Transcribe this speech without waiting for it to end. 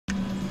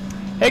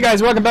Hey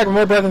guys, welcome back to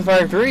more Breath of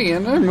Fire 3,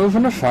 and they're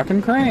moving a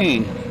fucking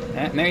crane.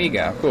 And there you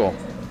go, cool.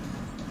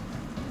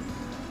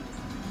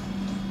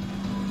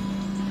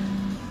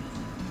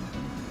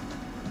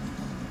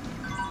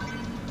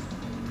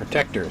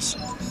 Protectors.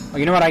 Oh,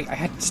 you know what? I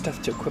had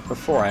stuff to equip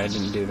before. I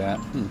didn't do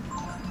that.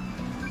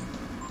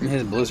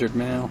 His Blizzard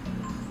Mail.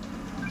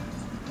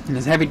 And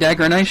his Heavy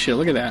Dagger and Ice Shield.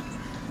 Look at that.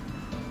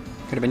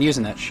 Could have been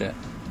using that shit.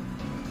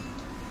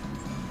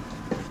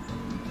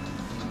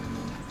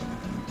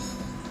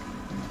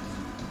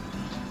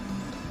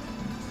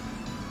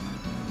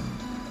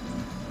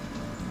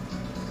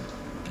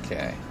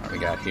 Okay, what do we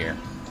got here?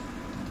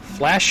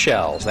 Flash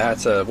shells.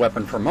 That's a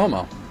weapon for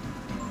Momo.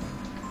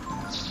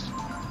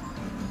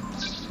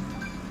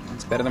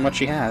 It's better than what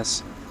she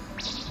has.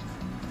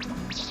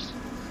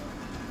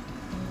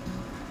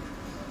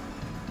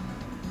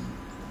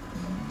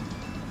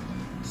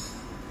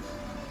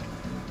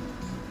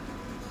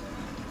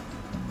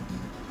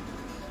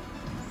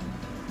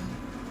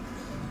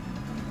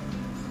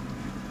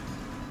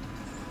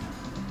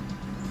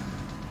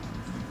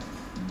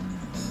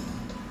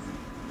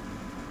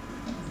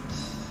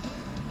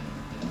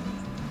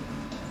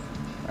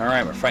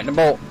 Alright, we're fighting a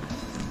bolt.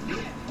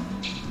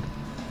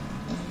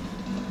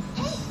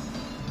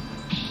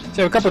 So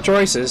I have a couple of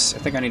choices. I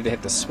think I need to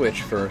hit the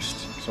switch first,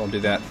 so I'll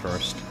do that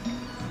first.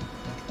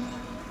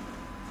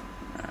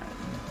 Alright.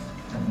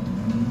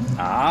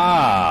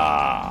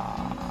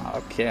 Ah,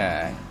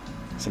 okay.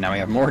 So now we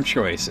have more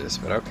choices,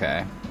 but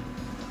okay.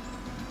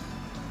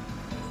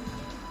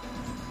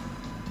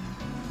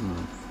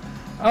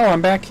 Oh,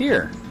 I'm back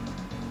here.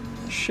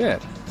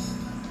 Shit.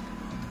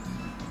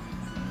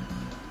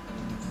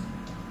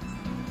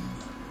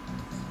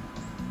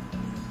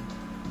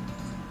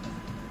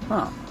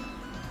 Huh.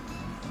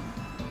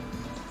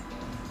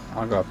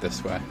 I'll go up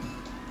this way.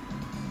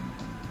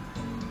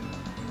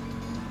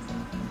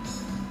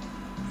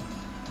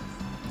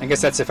 I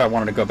guess that's if I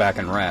wanted to go back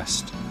and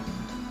rest.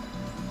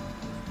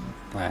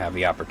 I have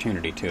the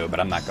opportunity to, but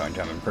I'm not going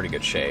to. I'm in pretty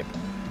good shape.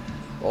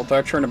 Bolt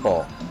Archer and a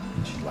bolt.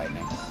 She's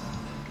lightning.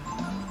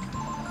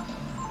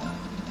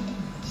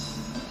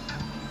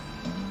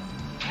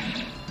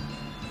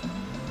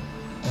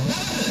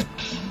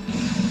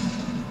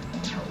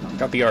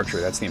 Got the archer,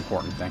 that's the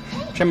important thing.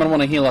 Actually, I'm going to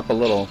want to heal up a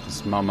little,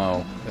 because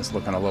Momo is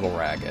looking a little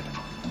ragged.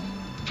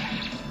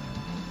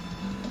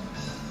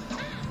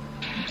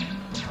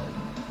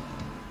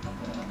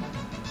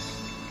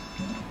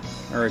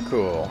 Very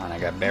cool, and I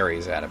got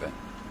berries out of it.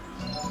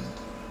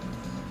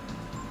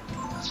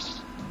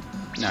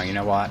 No, you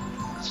know what?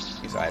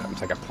 These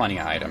items, I got plenty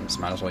of items,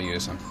 might as well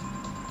use them.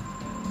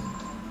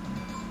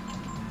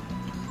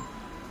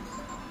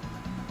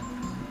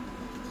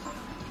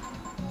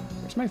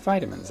 Where's my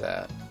vitamins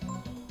at?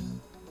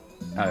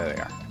 Oh, there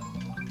they are.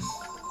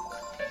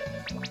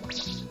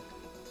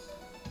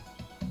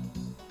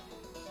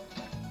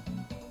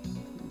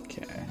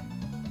 Okay.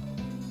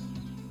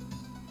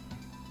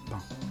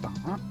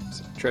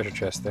 There's a treasure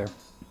chest there.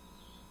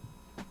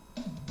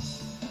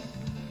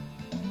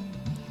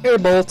 Air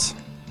bolt.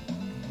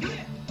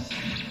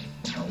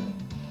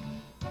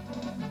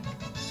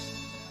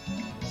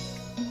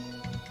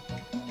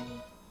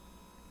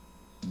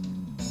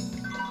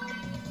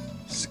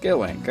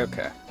 Skill ink,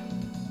 okay.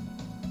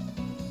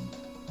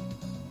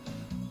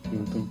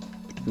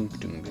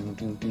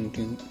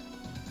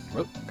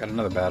 Oh, got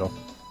another battle.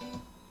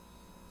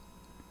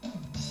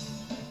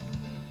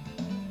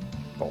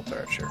 Bolt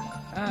Archer.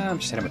 I'm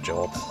just hitting him a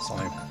jolt. It's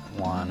only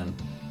one, and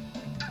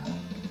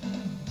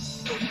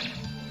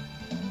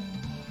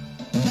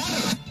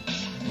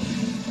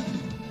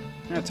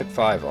I took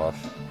 5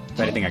 off. If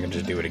anything, I can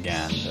just do it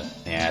again. But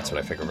yeah, that's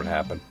what I figured would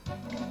happen.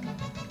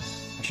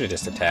 I should have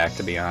just attacked,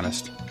 to be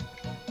honest.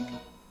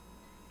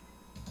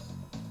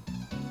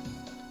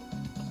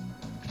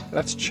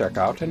 Let's check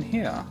out in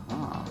here.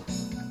 Ah.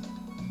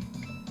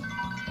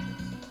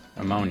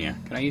 Ammonia.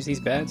 Can I use these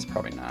beds?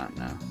 Probably not,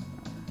 no.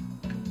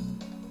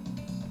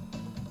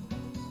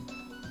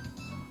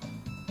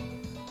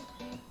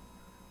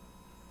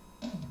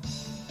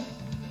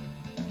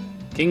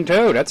 King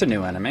Toad, that's a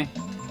new enemy.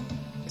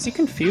 Is he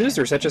confused,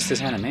 or is that just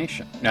his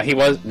animation? No, he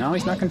was... No,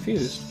 he's not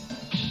confused.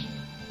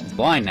 He's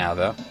blind now,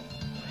 though.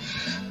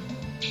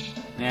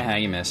 Yeah,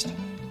 you missed.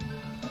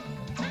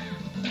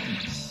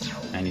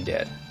 And he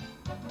did.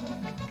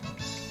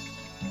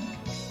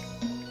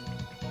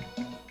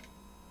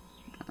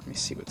 Let me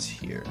see what's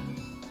here.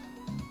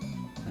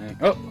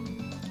 Oh!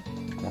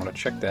 I want to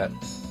check that.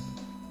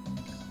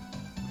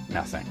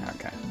 Nothing,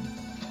 okay.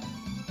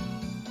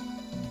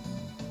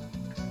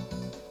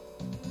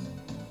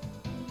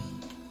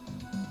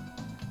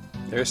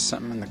 There's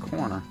something in the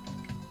corner.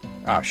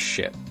 Oh,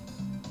 shit.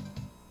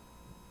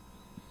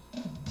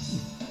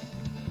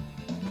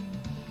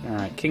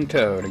 Alright, King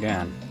Toad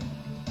again.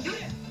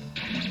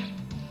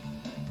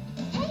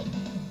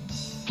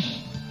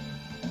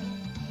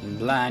 I'm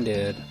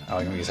blinded. Oh,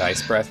 you're gonna use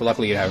Ice Breath? Well,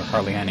 luckily you have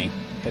hardly any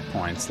hit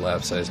points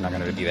left, so it's not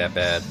gonna be that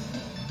bad.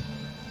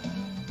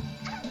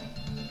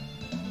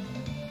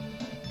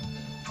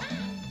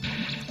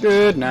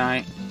 Good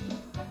night.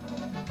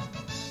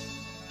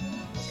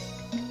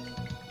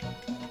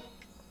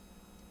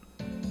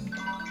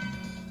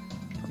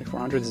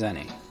 100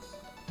 zenny.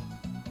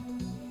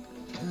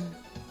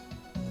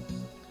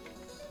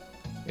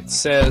 It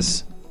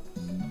says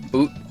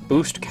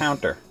boost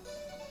counter.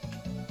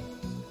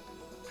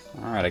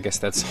 Alright, I guess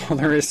that's all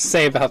there is to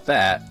say about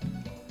that.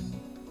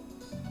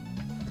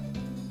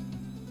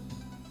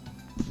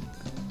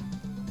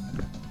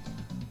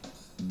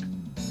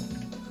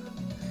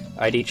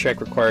 ID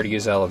check required to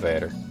use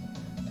elevator.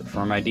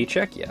 Perform ID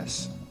check?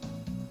 Yes.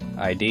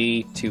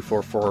 ID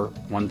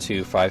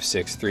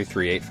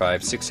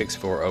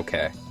 244-1256-3385-664,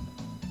 okay.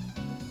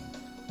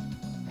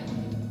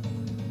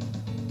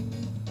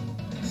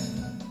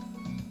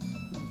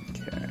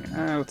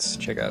 Okay, let's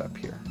check out up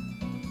here.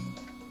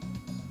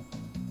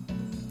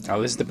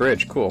 Oh, this is the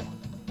bridge, cool.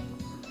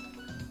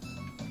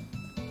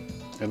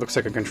 It looks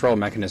like a control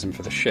mechanism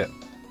for the ship.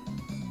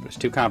 But it's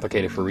too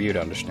complicated for you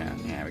to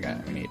understand. Yeah,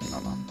 we need,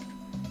 hold on.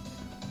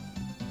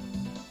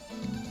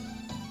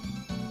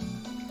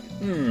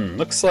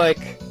 Looks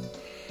like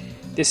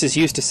this is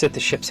used to set the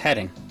ship's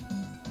heading.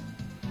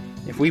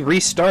 If we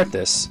restart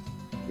this,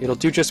 it'll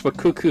do just what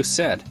Cuckoo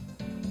said.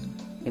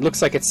 It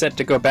looks like it's set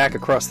to go back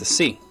across the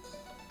sea.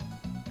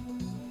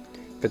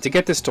 But to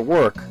get this to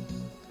work,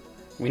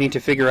 we need to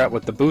figure out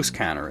what the boost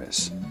counter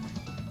is.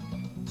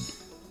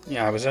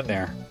 Yeah, I was in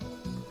there.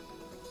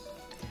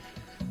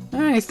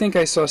 I think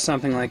I saw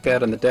something like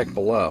that on the deck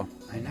below.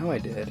 I know I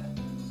did.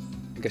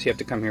 I guess you have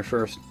to come here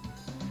first.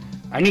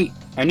 I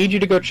need you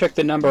to go check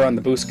the number on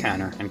the boost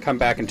counter and come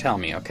back and tell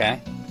me,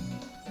 okay?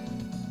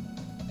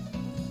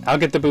 I'll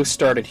get the boost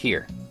started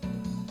here.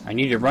 I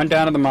need you to run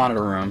down to the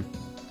monitor room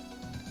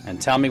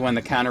and tell me when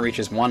the counter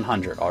reaches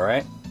 100,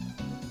 alright?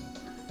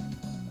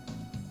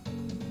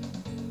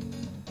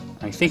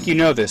 I think you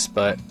know this,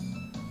 but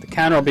the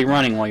counter will be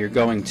running while you're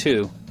going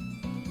to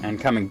and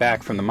coming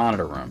back from the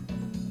monitor room.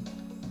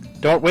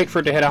 Don't wait for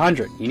it to hit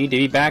 100. You need to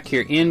be back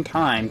here in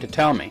time to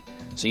tell me.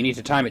 So you need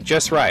to time it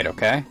just right,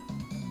 okay?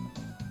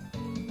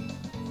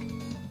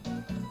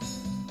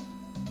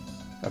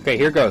 Okay,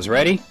 here goes.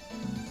 Ready?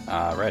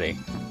 Ready.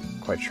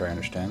 Not quite sure I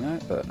understand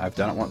that, but I've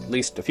done it at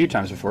least a few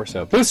times before,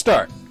 so boost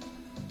start!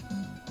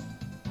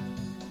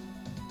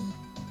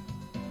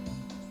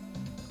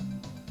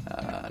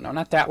 No,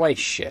 not that way.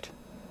 Shit.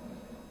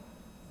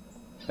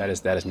 That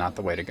is not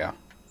the way to go.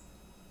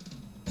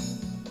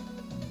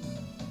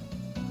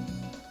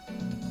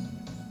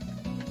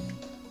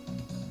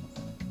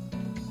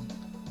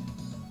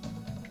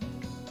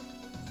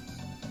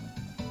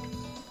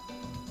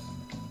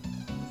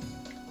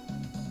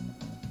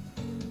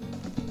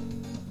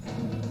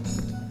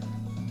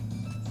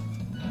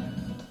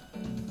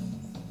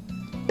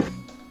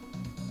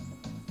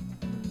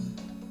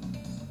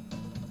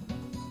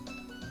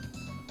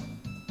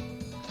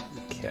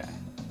 Okay.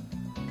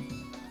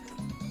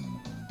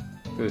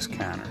 Boost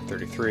counter.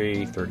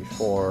 33,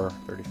 34,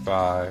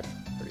 35,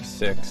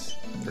 36,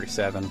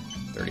 37,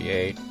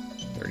 38,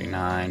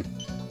 39,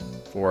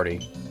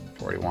 40,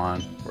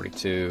 41,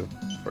 42,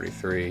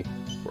 43,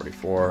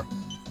 44,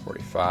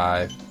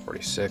 45,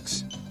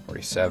 46,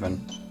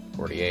 47,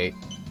 48,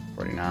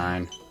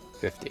 49,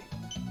 50,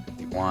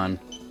 51,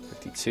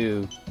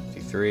 52,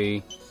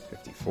 53,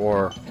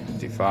 54,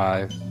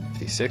 55,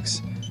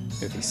 56,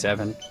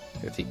 57,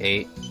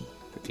 58,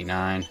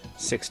 59,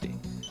 60,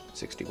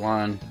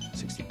 61,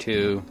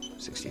 62,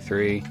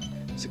 63,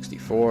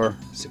 64,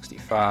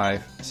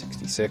 65,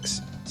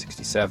 66,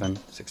 67,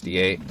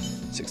 68,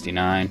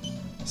 69,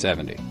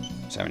 70,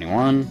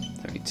 71,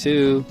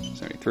 72,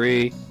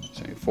 73,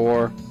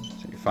 74,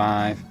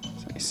 75,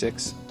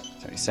 76,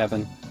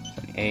 77,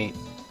 78,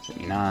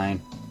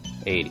 79,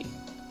 80,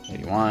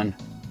 81,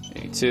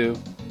 82,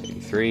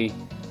 83,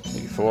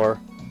 84,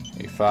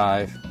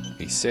 85,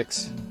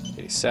 86,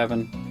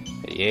 87,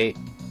 88,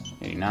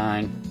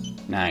 89,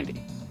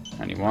 90,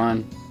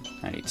 91,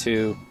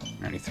 92,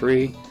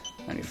 93,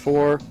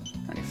 94,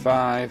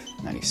 95,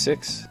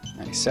 96,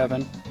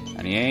 97,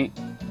 98,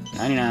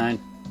 99,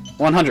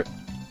 100.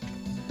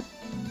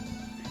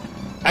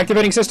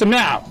 Activating system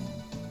now!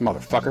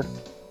 Motherfucker.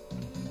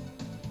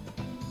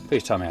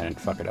 Please tell me I didn't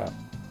fuck it up.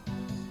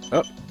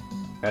 Oh,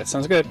 that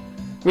sounds good.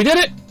 We did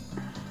it!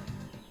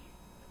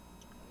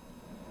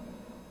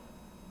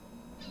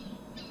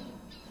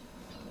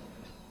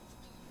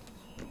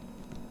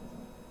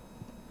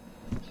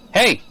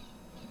 Hey!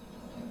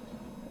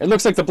 It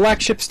looks like the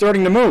black ship's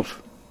starting to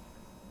move.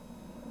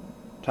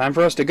 Time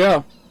for us to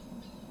go.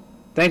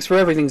 Thanks for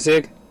everything,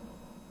 Zig.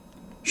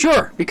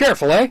 Sure, be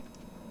careful, eh?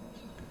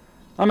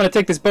 I'm gonna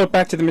take this boat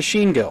back to the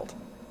Machine Guild.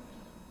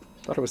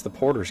 Thought it was the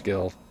Porters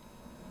Guild.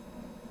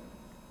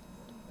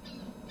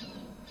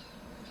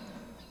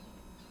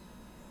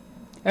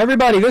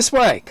 Everybody, this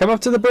way! Come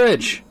up to the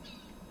bridge!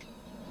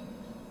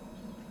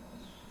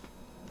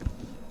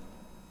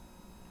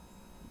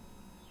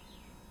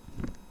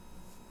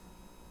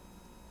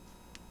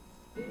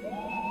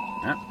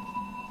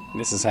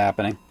 This is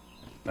happening.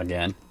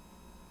 Again.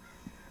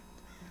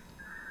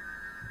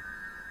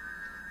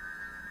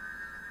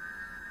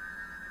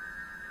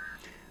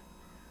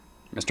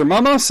 Mr.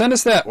 Momo, send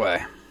us that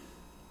way.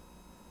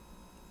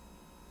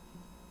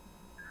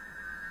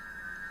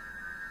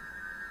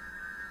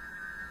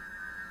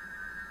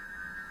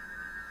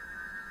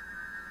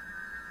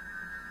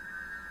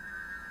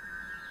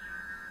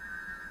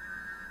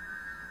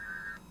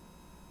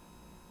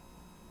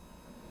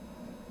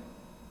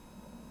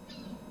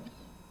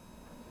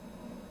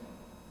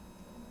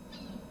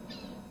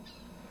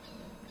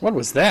 What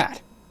was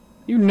that?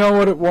 You know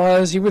what it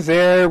was. You were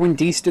there when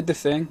Dees did the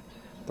thing.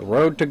 The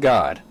road to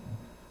God.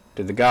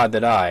 To the God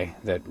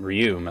that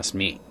Ryu must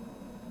meet.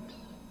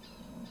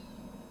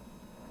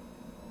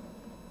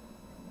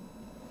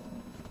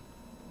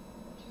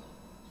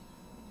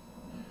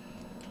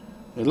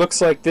 It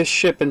looks like this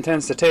ship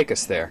intends to take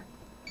us there.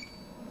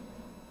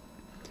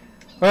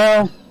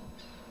 Well,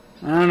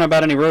 I don't know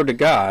about any road to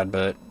God,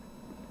 but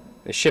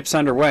the ship's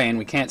underway and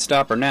we can't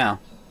stop her now.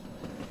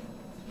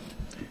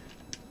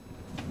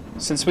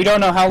 Since we don't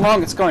know how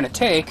long it's going to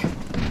take,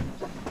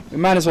 we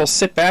might as well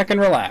sit back and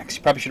relax.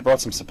 You probably should have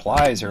brought some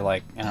supplies or,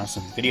 like, you know,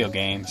 some video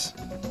games.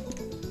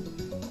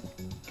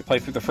 You could play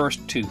through the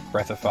first 2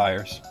 Breath of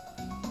Fires.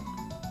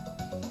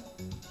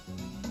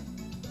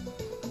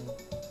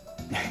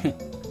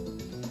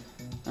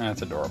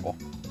 That's adorable.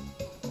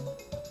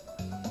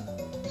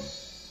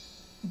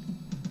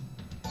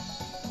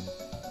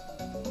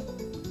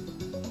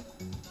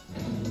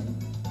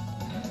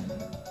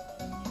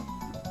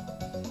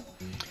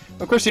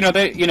 Of course, you know,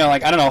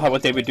 like, I don't know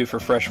what they would do for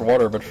fresh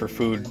water, but for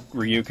food,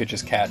 Ryu could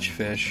just catch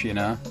fish, you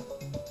know?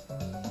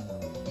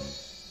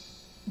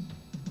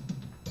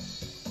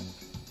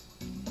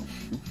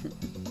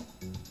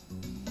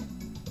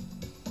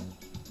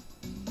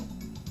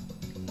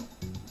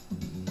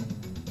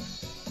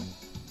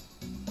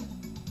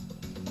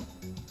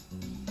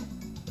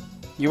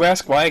 You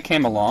ask why I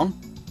came along?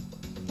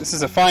 This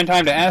is a fine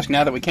time to ask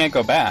now that we can't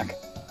go back.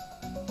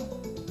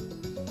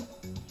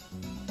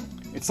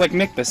 It's like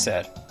Mikba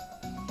said.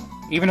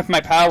 Even if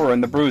my power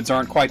and the Brood's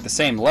aren't quite the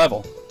same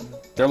level,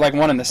 they're like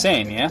one and the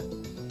same, yeah?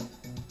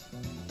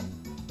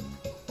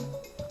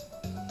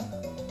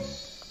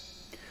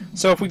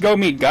 So if we go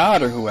meet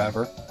God or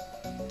whoever,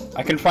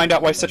 I can find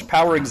out why such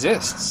power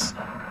exists.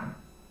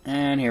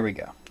 And here we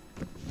go.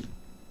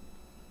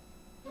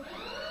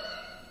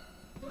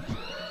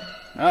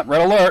 Oh,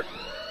 red alert.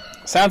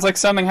 Sounds like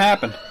something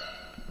happened.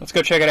 Let's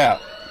go check it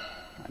out.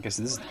 I guess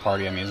this is the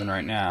party I'm using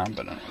right now,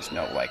 but there's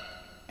no, like,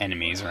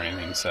 enemies or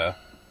anything, so...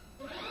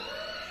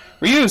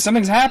 Ryu,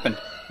 something's happened.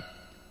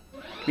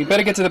 We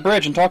better get to the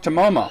bridge and talk to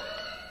Momo.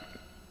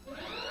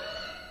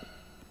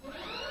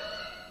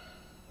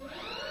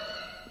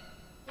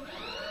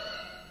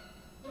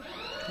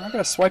 I'm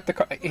gonna swipe the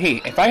card.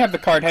 Hey, if I have the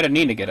card, how did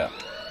Nina get up?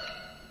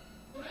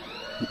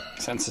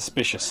 Sounds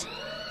suspicious.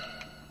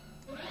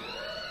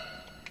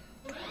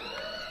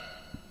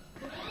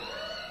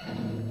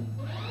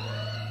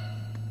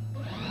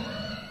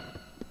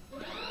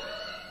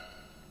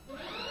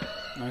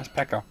 There's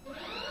Pekka.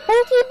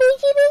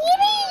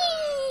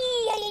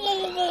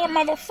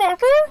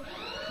 Motherfucker!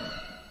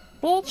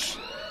 Bitch!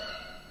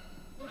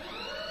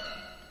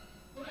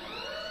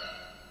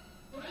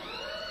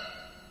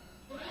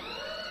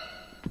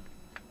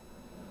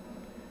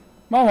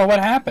 Momo, what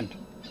happened?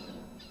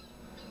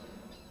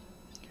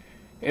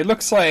 It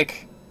looks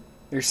like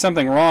there's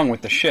something wrong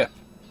with the ship.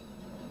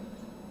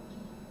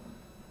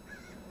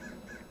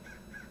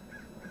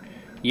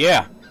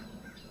 Yeah.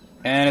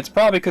 And it's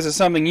probably because of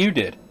something you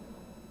did.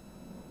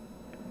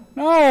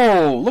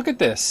 No! Look at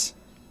this!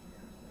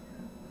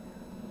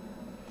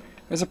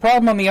 There's a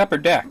problem on the upper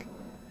deck,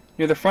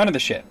 near the front of the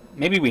ship.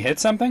 Maybe we hit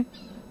something?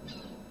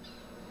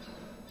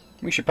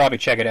 We should probably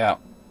check it out.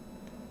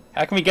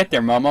 How can we get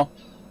there, Momo?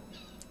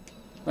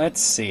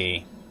 Let's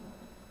see.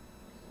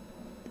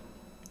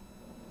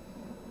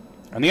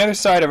 On the other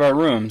side of our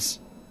rooms,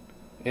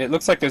 it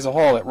looks like there's a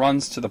hole that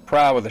runs to the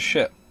prow of the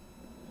ship.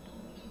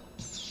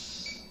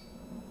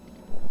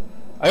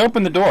 I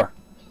opened the door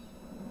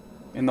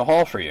in the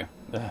hall for you.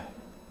 Ugh.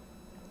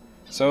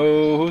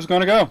 So, who's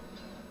gonna go?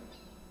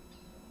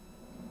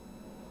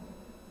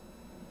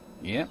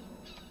 Yep.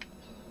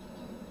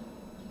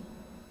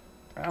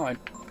 Well, I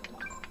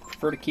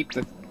prefer to keep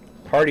the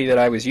party that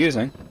I was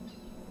using.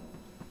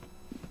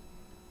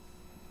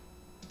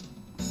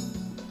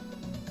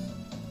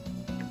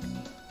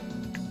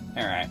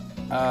 Alright.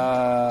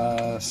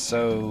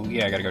 So,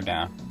 yeah, I gotta go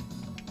down.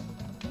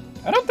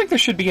 I don't think there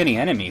should be any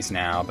enemies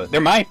now, but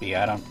there might be.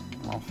 I'll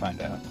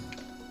find out.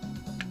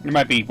 There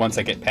might be once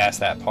I get past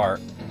that part.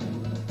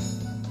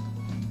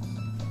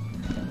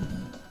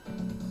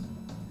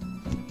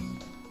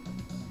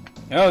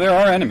 Oh, there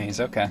are enemies,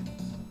 okay.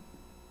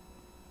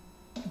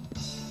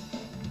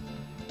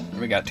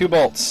 We got 2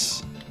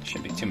 bolts.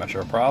 Shouldn't be too much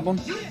of a problem.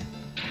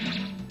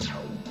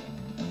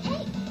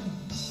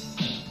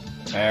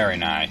 Very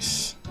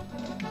nice.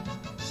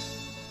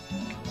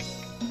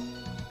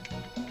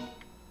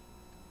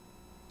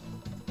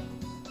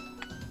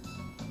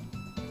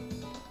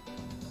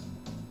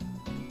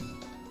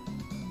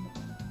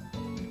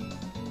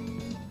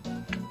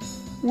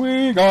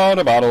 We got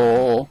a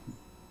bottle.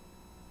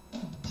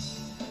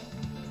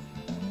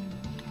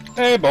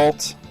 A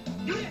bolt.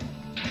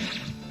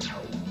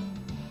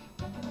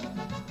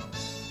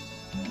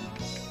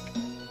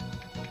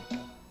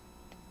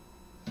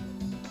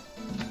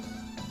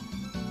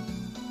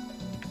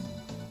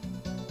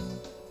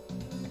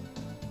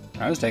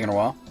 That was taking a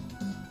while.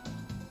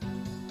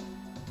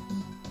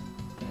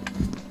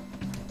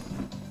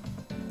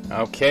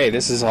 Okay,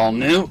 this is all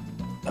new.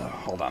 Oh,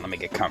 hold Hold on, let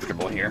me get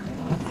comfortable here.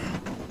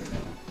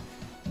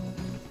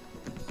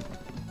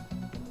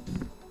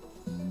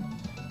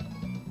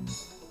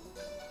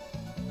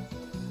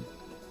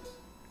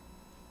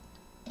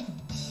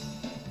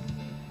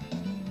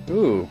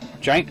 Ooh,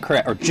 giant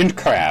crab or giant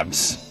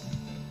crabs.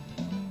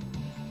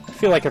 I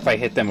feel like if I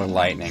hit them with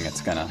lightning,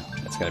 it's gonna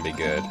be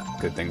good.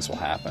 Good things will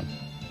happen.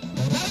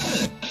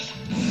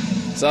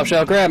 Soft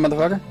shell crab,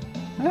 motherfucker.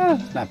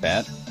 Not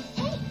bad.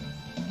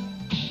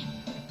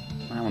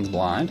 That one's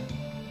blind.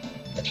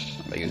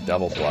 I'll use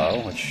double blow,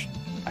 which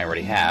I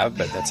already have,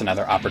 but that's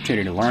another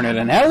opportunity to learn it.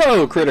 And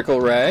hello, Critical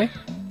Ray!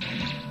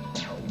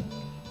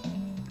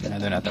 Yeah,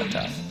 they're not that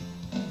tough.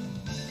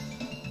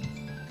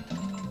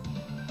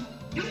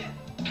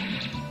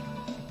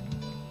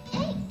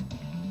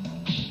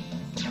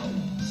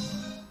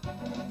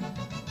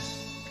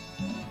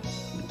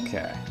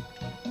 Okay.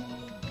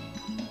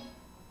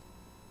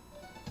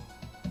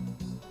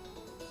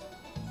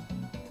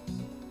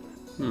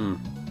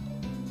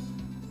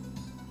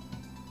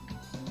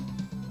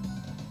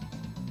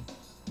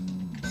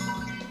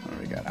 What do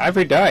we got?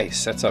 Ivory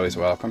dice. That's always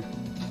welcome.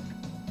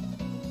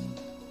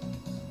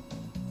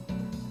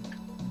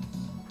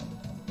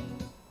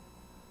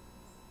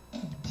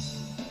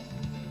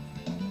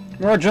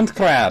 More giant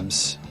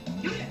crabs.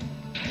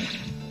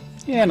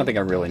 Yeah, I don't think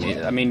I really need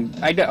it. I mean,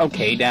 I get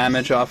okay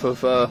damage off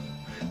of, I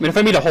mean, if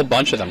I meet a whole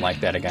bunch of them like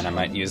that again, I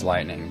might use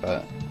lightning,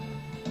 but...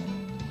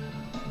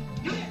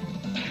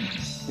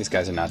 These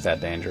guys are not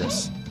that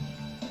dangerous.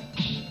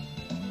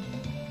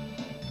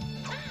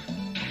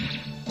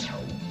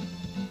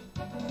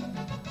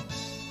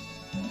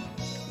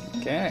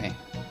 Okay.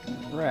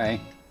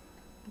 Ray.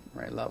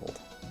 Ray leveled.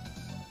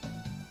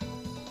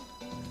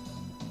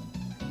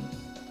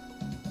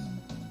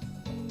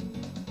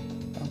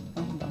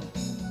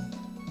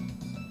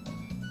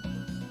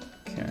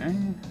 Okay.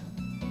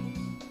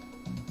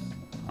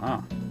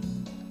 Ah.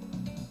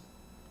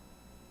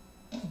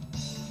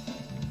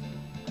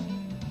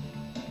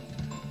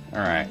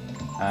 Alright.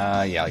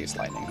 Yeah, I'll use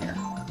lightning here.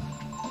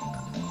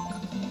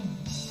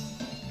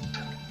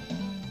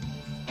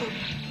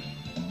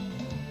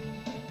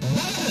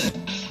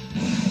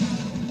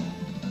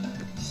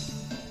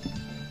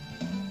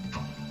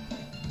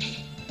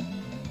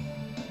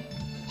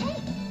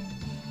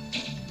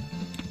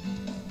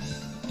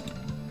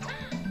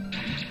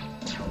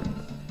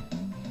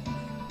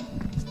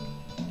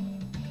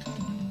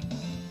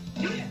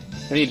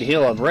 I need to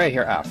heal up Ray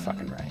here. Ah,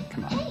 fucking Ray.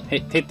 Come on.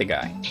 Hit the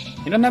guy.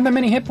 He doesn't have that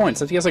many hit points.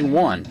 He has like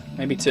 1,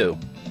 maybe 2.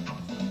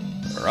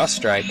 Rust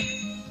Strike.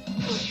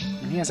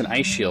 He has an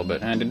ice shield, but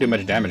didn't do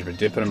much damage, but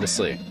did put him to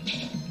sleep.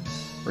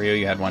 Ryu,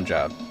 you had 1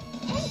 job.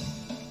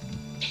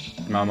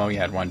 Momo, you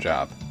had 1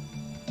 job.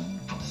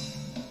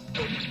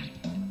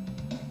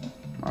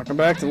 Welcome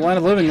back to the line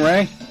of living,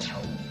 Ray.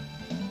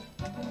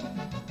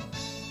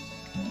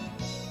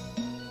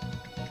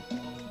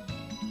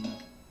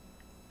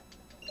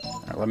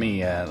 Alright, let me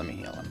heal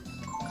him.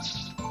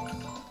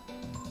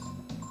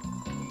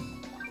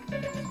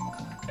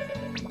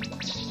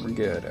 We're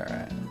good,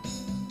 alright.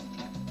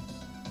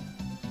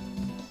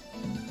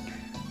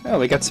 Well,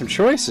 we got some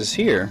choices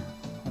here.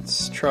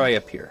 Let's try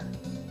up here.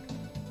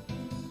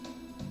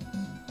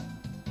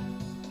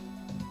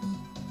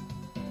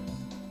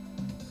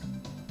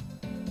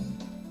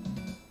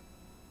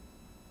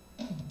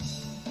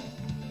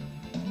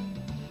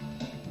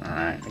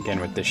 Alright, again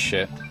with this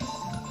shit.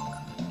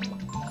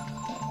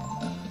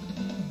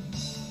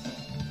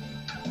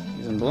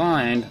 Using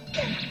blind.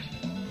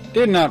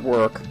 Did not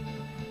work.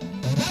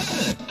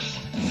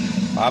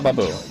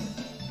 Ba-ba-boo.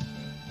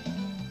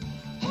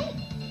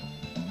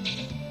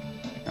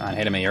 Come on,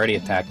 hit him. He already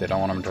attacked it. I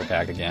don't want him to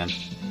attack again.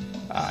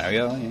 There you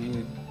go.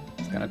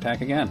 He's gonna attack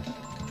again.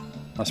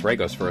 Unless Ray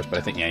goes first, but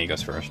I think, yeah, he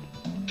goes first.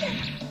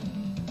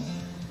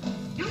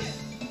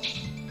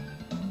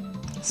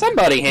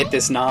 Somebody hit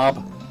this knob.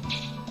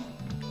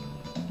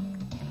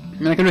 I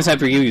mean, I could just have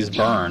to use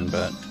burn,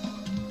 but...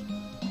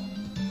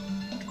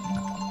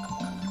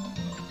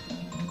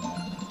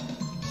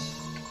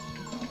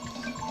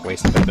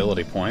 Wasted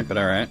ability point, but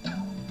alright.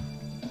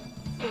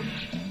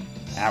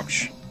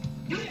 Ouch.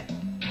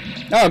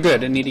 Oh,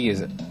 good. Didn't need to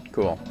use it.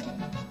 Cool.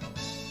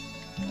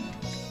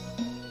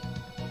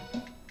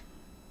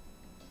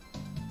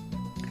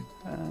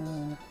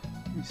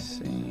 Let me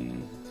see.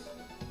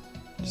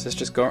 Does this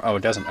just go? Oh,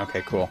 it doesn't.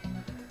 Okay, cool.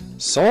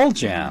 Soul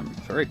Gem.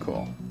 Very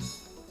cool.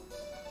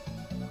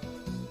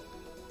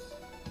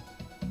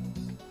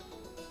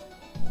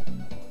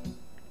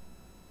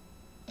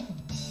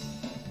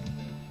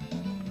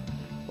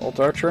 Bolt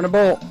Archer and a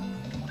bolt.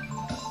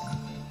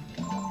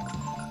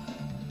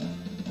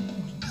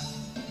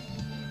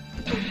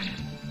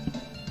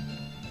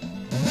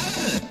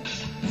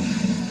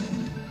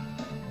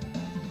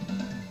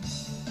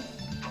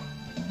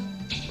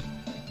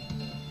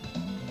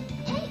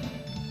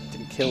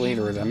 Didn't kill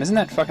either of them. Isn't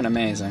that fucking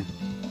amazing?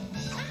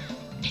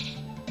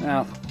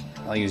 Well,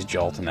 I'll use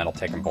Jolt and that'll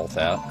take them both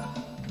out.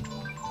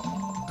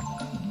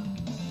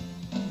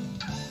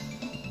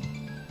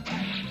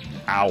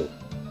 Ow.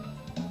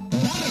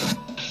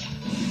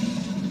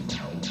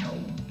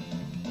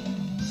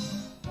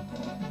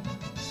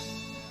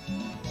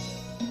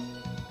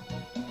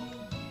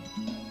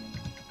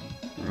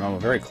 I'm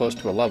very close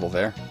to a level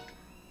there.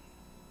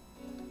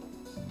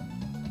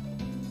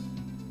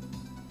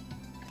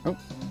 Oh.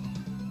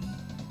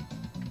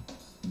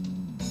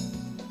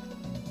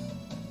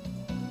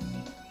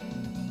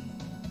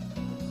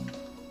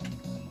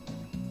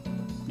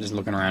 Just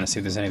looking around to see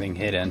if there's anything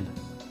hidden.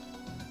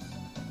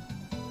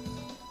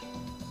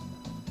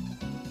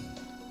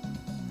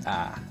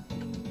 Ah.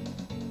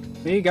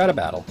 We got a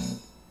battle.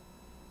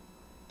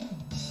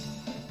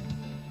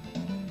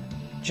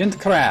 Giant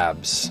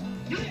crabs.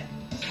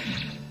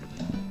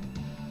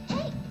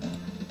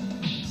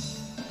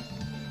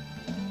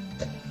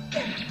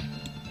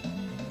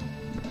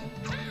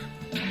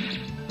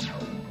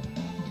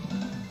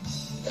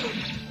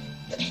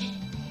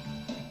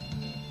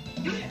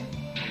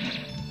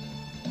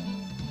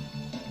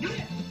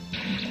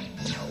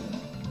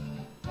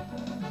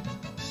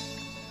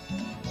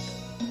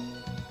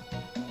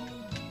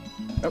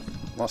 Oh,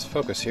 lost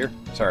focus here.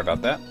 Sorry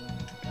about that.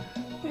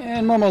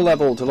 And Momo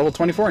leveled to level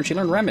 24, and she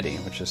learned Remedy,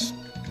 which is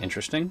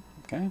interesting.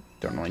 Okay,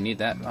 don't really need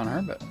that on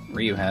her, but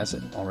Ryu has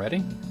it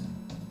already.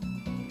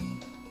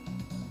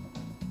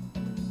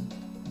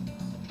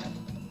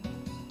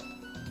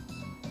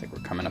 I think we're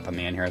coming up on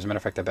the end here. As a matter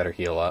of fact, I better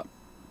heal up.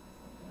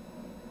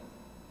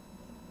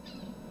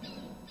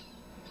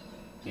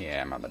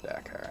 Yeah, I'm on the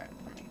deck. Alright.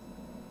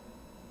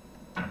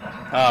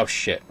 Oh,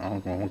 shit. I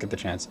won't get the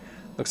chance.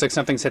 Looks like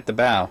something's hit the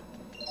bow.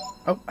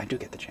 Oh, I do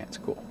get the chance.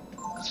 Cool.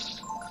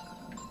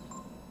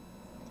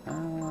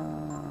 No.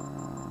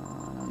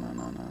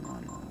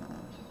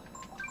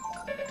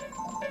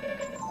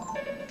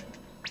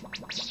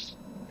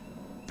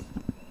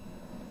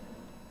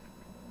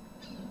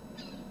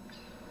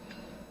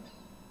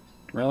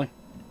 Really?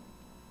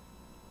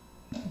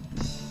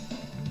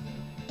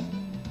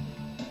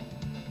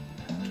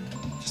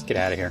 Just get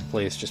out of here,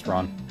 please. Just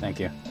run. Thank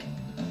you.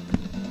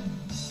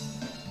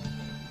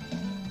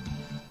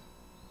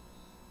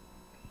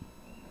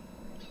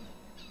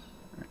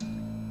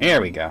 Here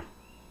we go.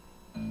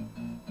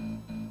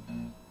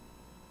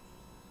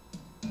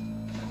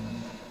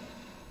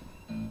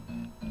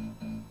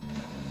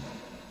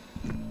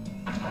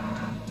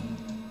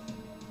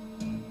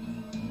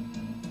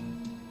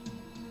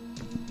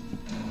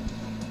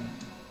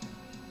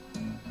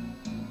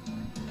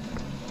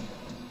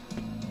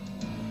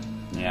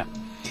 Yeah.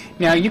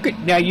 Now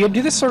you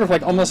do this sort of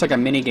like almost like a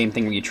mini game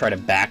thing where you try to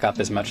back up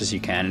as much as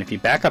you can, and if you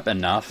back up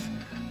enough,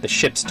 the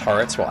ship's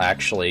turrets will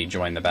actually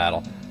join the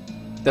battle.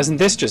 Doesn't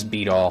this just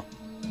beat all?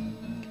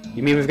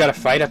 You mean we've got to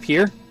fight up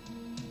here?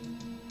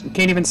 We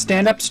can't even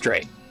stand up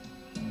straight.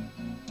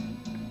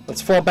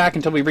 Let's fall back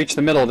until we reach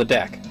the middle of the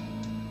deck.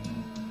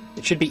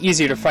 It should be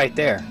easier to fight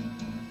there.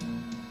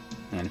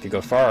 And if you go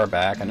far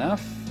back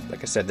enough,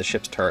 like I said, the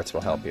ship's turrets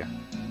will help you.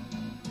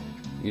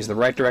 Use the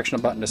right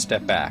directional button to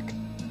step back.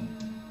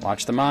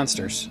 Watch the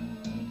monsters.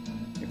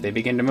 If they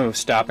begin to move,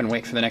 stop and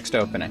wait for the next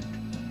opening.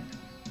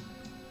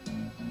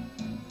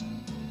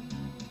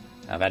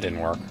 Oh, that didn't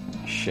work.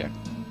 Shit.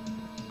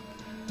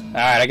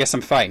 Alright, I guess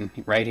I'm fighting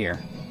right here.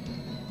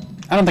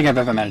 I don't think I've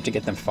ever managed to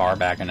get them far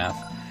back enough.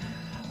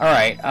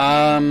 Alright,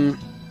 hold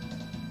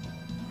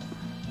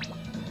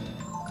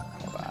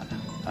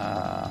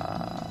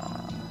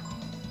on.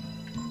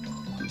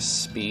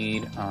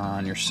 Speed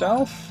on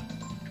yourself.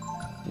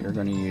 You're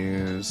going to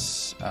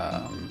use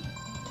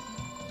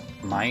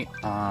Might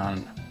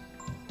on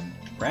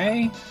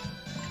Ray.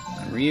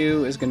 And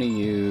Ryu is going to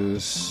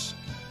use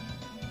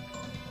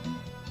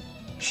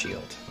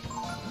Shield.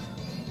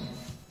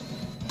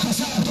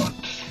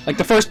 Like,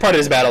 the first part of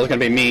this battle is going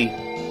to be me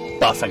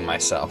buffing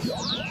myself.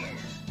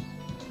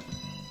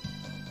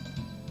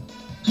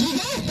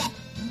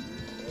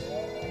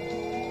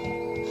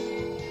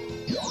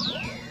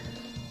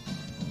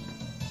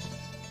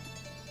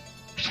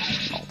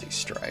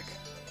 Multi-strike.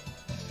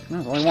 No,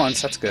 only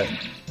once, that's good.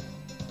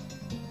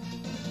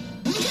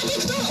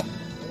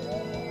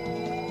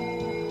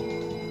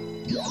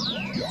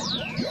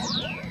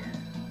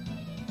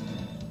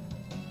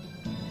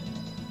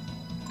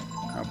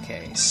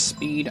 Okay,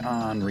 speed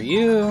on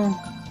Ryu,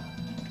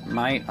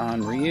 might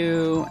on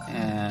Ryu,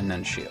 and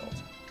then shield.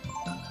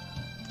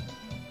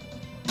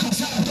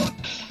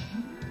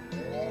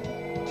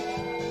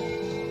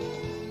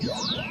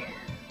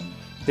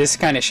 This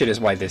kind of shit is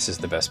why this is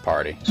the best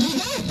party.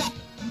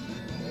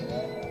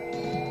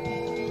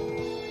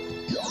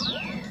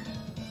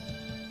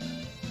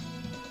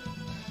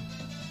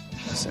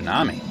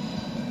 Tsunami.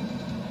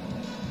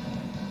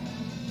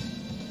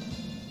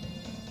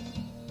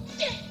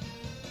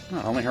 Oh,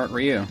 it only hurt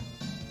Ryu.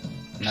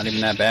 Not even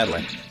that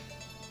badly.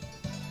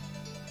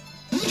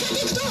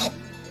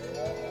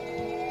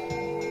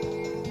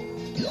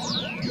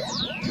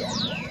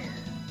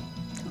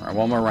 Alright,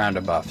 one more round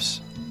of buffs.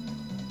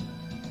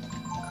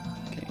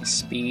 Okay,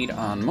 speed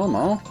on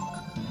Momo,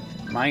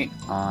 might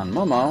on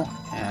Momo,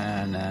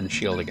 and then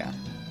shield again.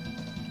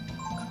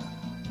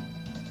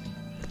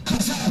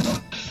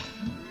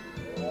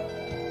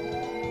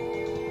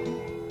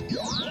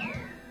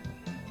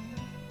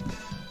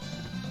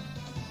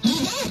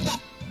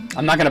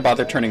 I'm not going to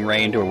bother turning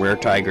Ray into a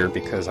Were-Tiger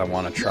because I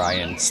want to try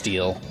and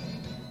steal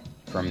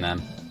from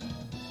them.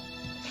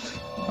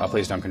 Oh,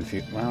 please don't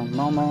confuse... Well,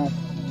 Momo...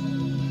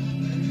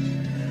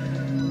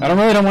 I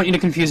don't want you to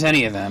confuse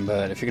any of them,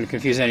 but if you're going to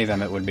confuse any of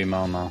them, it would be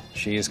Momo.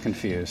 She is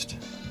confused.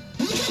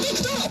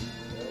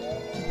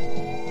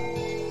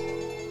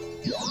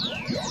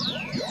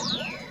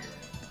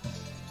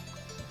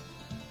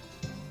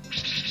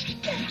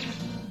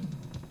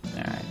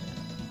 Alright.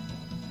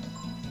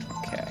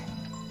 Okay.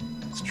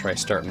 Let's try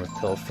starting with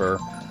Pilfer.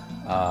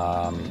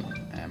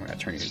 And we're going to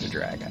turn you into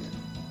Dragon.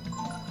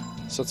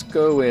 So let's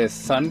go with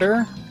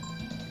Thunder,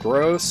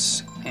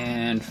 Gross,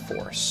 and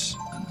Force.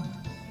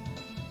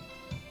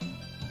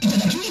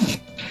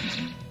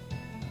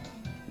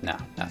 No,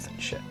 nothing.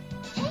 Shit.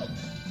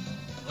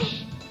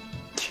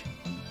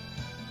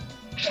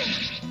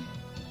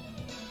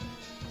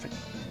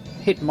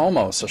 Hit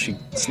Momo so she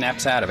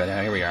snaps out of it.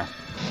 Oh, here we are.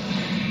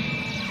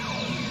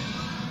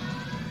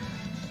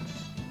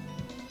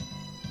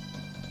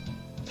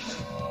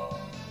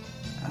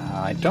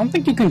 I don't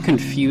think you can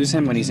confuse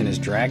him when he's in his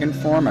dragon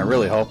form. I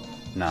really hope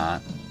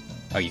not.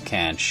 Oh, you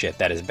can. Shit,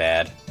 that is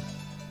bad.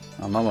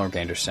 Oh, Momo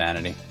gained her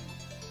sanity.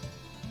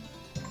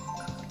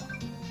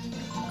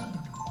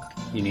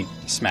 You need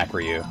smack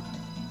Ryu.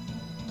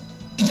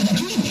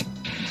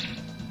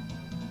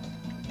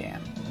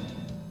 Damn.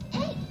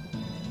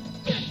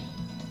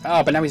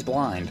 Oh, but now he's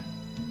blind.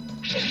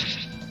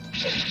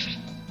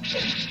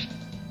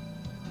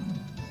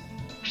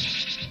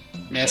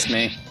 Missed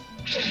me.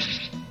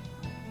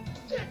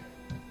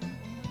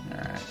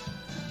 Alright.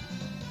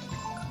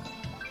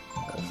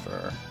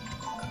 Pilfer.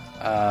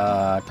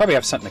 I probably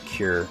have something to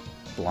cure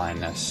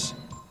blindness.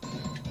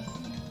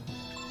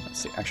 Let's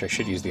see. Actually, I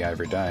should use the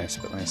ivory dice,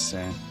 but let me see.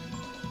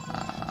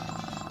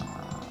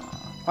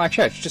 Well,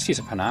 actually, I should just use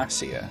a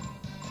Panacea.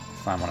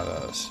 Find one of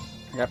those.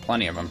 I got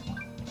plenty of them.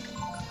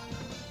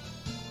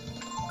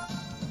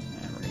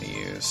 And we're going to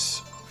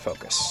use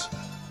Focus.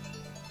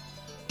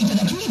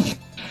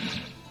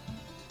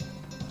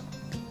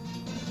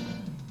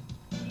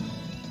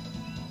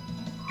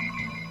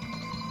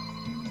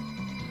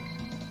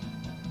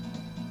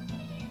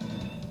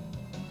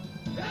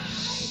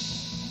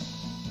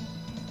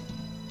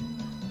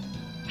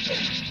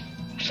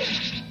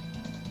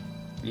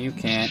 You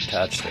can't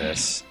touch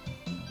this.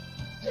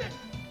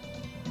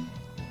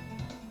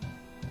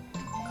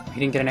 He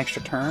didn't get an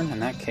extra turn? In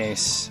that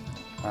case,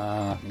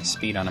 let me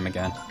speed on him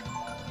again.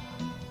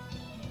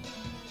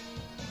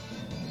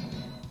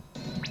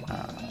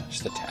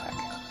 Just attack.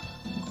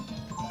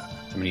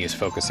 I'm going to use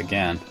Focus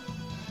again.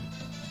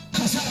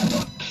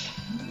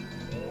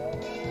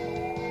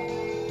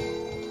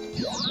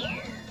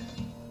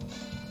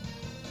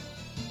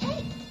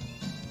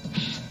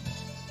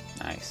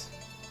 Nice.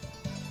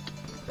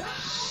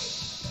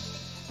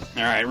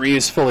 Alright,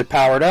 Ryu's fully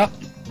powered up.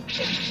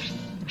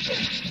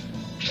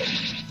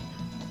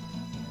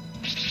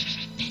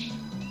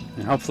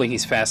 And hopefully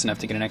he's fast enough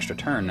to get an extra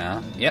turn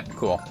now. Yep,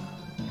 cool.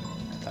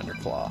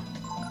 Thunderclaw.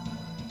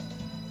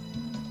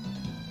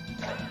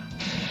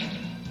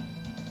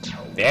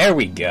 There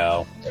we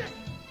go.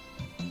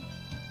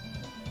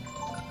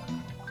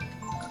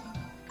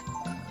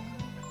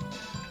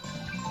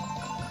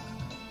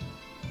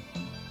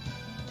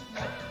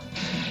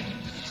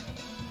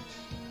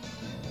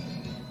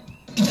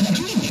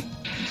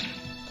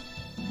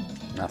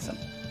 Nothing.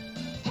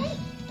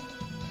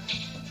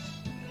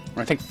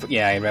 I think,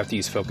 yeah, I have to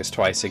use Focus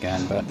twice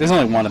again, but there's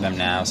only one of them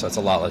now, so it's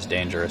a lot less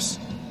dangerous.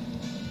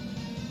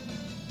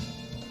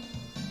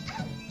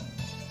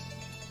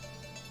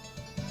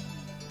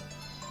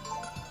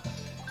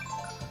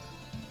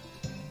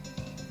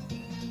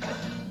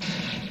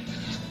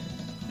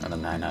 Another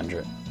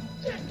 900.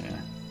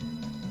 Yeah.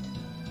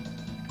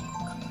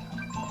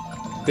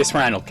 This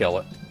round will kill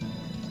it,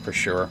 for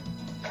sure.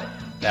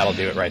 That'll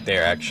do it right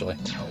there, actually.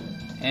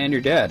 And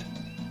you're dead.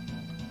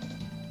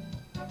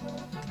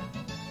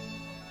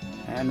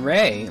 And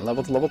Ray,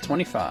 level to level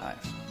 25.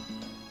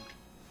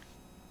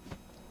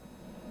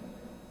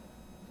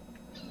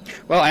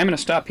 Well, I'm going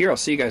to stop here. I'll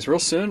see you guys real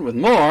soon with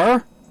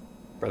more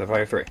Breath of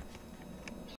Fire 3.